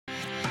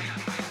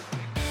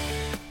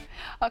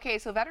Okay,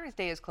 so Veterans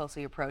Day is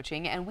closely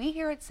approaching, and we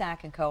here at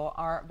SAC & Co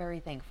are very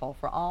thankful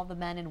for all the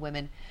men and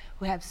women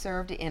who have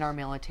served in our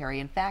military.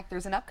 In fact,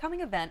 there's an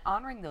upcoming event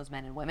honoring those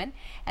men and women,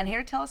 and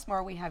here to tell us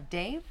more, we have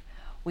Dave,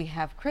 we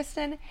have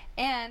Kristen,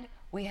 and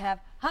we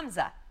have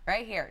Hamza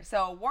right here.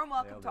 So warm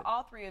welcome to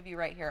all three of you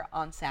right here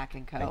on SAC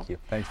 & Co. Thank you.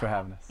 Thanks for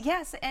having us.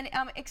 Yes, and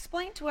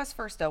explain to us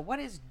first, though, what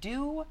is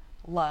Do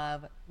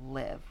Love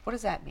Live? What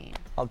does that mean?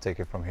 I'll take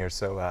it from here.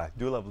 So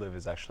Do Love Live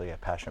is actually a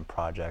passion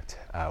project.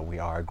 We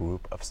are a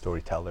group of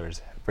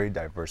storytellers, a very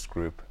diverse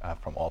group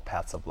from all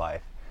paths of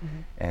life.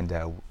 And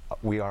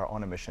we are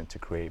on a mission to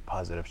create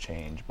positive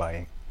change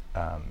by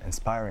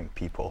inspiring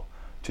people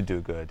to do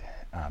good,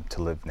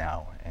 to live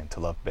now, and to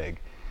love big.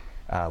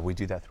 We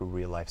do that through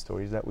real life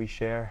stories that we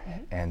share,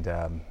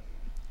 and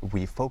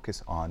we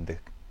focus on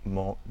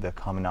the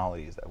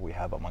commonalities that we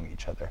have among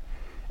each other.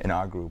 In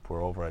our group,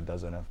 we're over a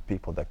dozen of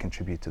people that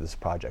contribute to this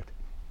project,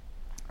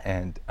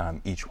 and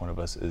each one of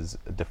us is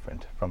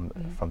different from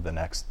the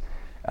next.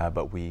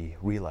 But we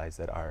realize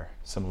that our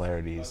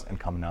similarities and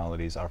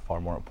commonalities are far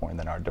more important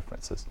than our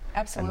differences.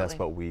 Absolutely. And that's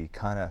what we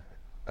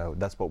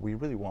that's what we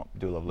really want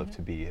Do Love Live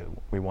to be.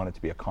 We want it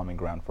to be a common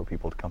ground for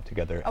people to come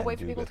together A and way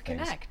do for people good to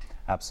things. connect.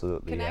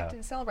 Absolutely. Connect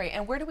and celebrate.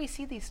 And where do we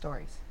see these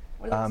stories?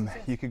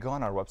 You could go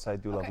on our website,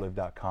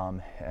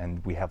 dolovelive.com,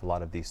 and we have a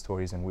lot of these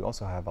stories, and we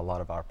also have a lot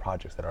of our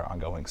projects that are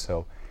ongoing.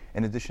 So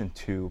in addition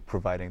to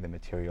providing the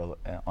material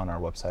on our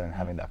website and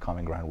having that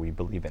common ground, we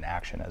believe in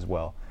action as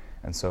well.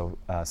 And so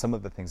some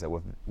of the things that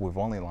we've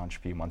only launched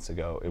a few months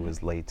ago, it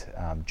was late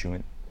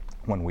June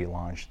when we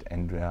launched,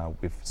 and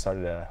we've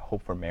started a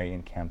Hope for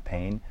Marion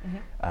campaign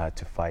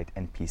to fight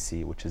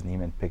NPC, which is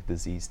Niemann-Pick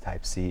disease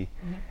type C,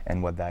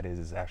 and what that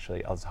is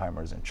actually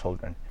Alzheimer's in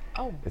children.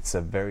 Oh. It's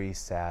a very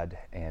sad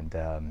and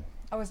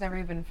I was never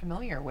even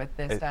familiar with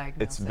this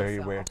diagnosis. It's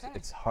very rare. Okay.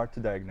 It's hard to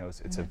diagnose.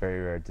 It's a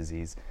very rare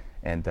disease,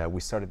 and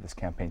we started this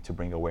campaign to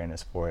bring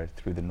awareness for it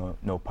through the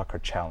No Pucker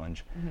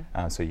Challenge.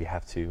 So you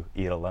have to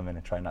eat a lemon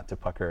and try not to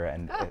pucker,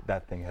 and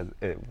that thing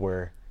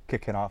we're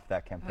kicking off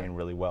that campaign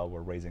really well.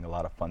 We're raising a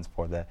lot of funds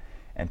for the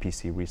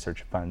NPC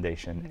Research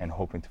Foundation and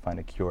hoping to find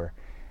a cure.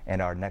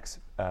 And our next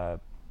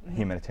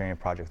humanitarian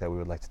project that we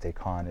would like to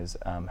take on is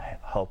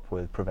help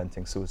with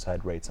preventing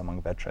suicide rates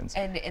among veterans.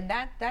 And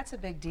that's a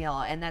big deal,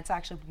 and that's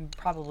actually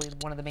probably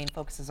one of the main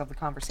focuses of the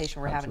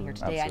conversation we're having here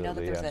today. I know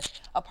that there's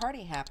a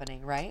party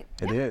happening, right?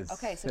 It is.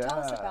 Okay, so tell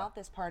us about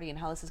this party and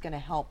how this is going to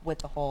help with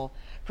the whole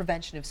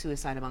prevention of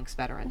suicide amongst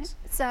veterans.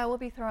 So we'll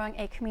be throwing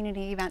a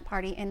community event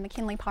party in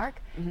McKinley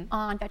Park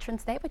on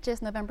Veterans Day, which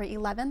is November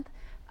 11th,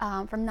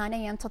 from 9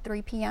 a.m. till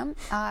 3 p.m.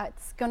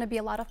 It's going to be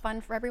a lot of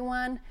fun for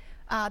everyone.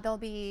 There'll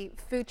be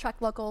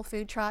local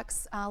food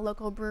trucks,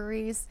 local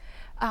breweries.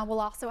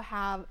 We'll also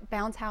have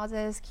bounce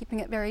houses, keeping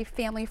it very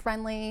family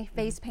friendly,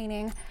 face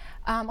painting.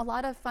 A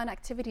lot of fun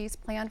activities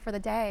planned for the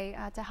day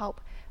to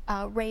help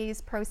raise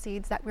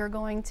proceeds that we're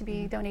going to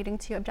be donating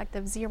to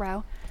Objective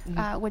Zero,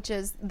 which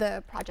is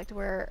the project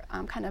we're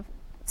kind of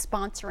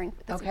sponsoring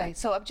this event.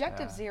 So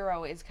Objective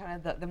Zero is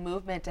kind of the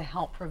movement to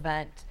help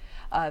prevent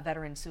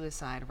veteran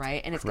suicide,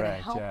 right? And it's going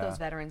to help those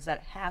veterans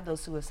that have those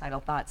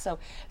suicidal thoughts.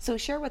 So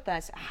share with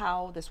us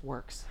how this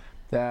works.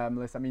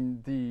 Melissa, I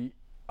mean, the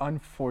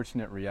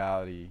unfortunate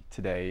reality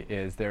today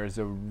is there is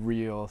a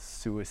real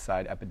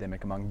suicide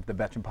epidemic among the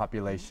veteran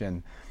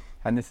population,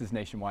 and this is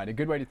nationwide. A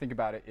good way to think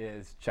about it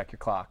is check your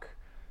clock.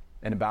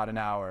 In about an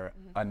hour,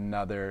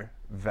 another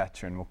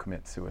veteran will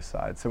commit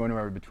suicide. So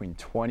anywhere between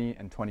 20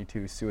 and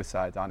 22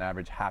 suicides on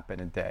average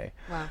happen a day.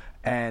 Wow.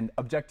 And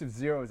Objective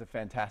Zero is a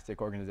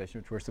fantastic organization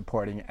which we're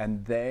supporting,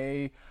 and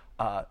they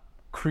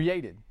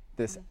created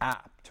this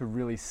app to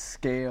really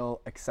scale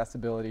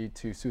accessibility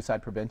to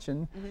suicide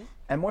prevention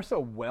and more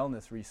so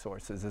wellness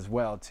resources as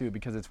well too,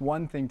 because it's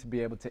one thing to be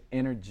able to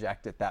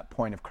interject at that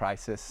point of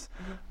crisis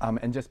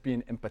and just be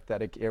an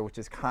empathetic ear, which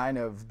is kind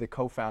of the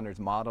co-founders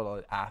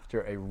modeled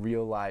after a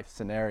real life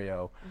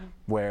scenario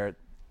where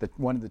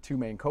one of the two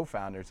main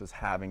co-founders was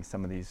having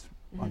some of these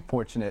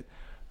unfortunate,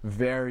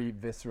 very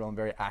visceral and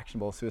very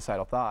actionable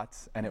suicidal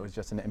thoughts, and it was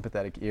just an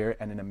empathetic ear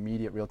and an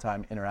immediate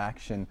real-time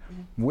interaction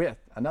with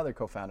another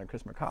co-founder,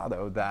 Chris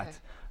Mercado, that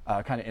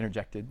kind of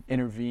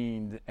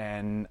intervened,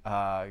 and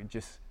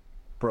just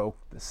broke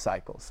the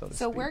cycle, so to speak.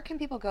 So where can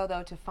people go,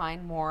 though, to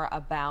find more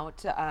about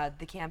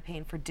the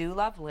campaign for Do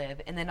Love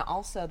Live, and then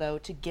also, though,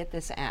 to get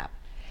this app?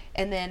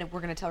 And then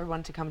we're going to tell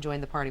everyone to come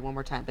join the party one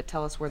more time, but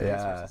tell us where the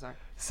resources are.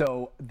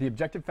 So the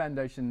Objective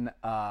Foundation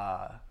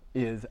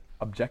is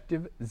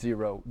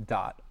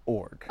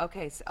objectivezero.org.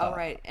 Okay, so, all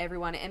right,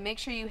 everyone, and make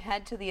sure you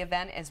head to the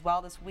event as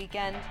well this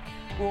weekend.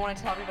 We want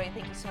to tell everybody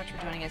thank you so much for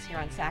joining us here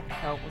on SAC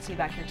 & Co. We'll see you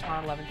back here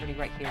tomorrow at 11:30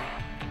 right here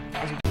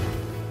as we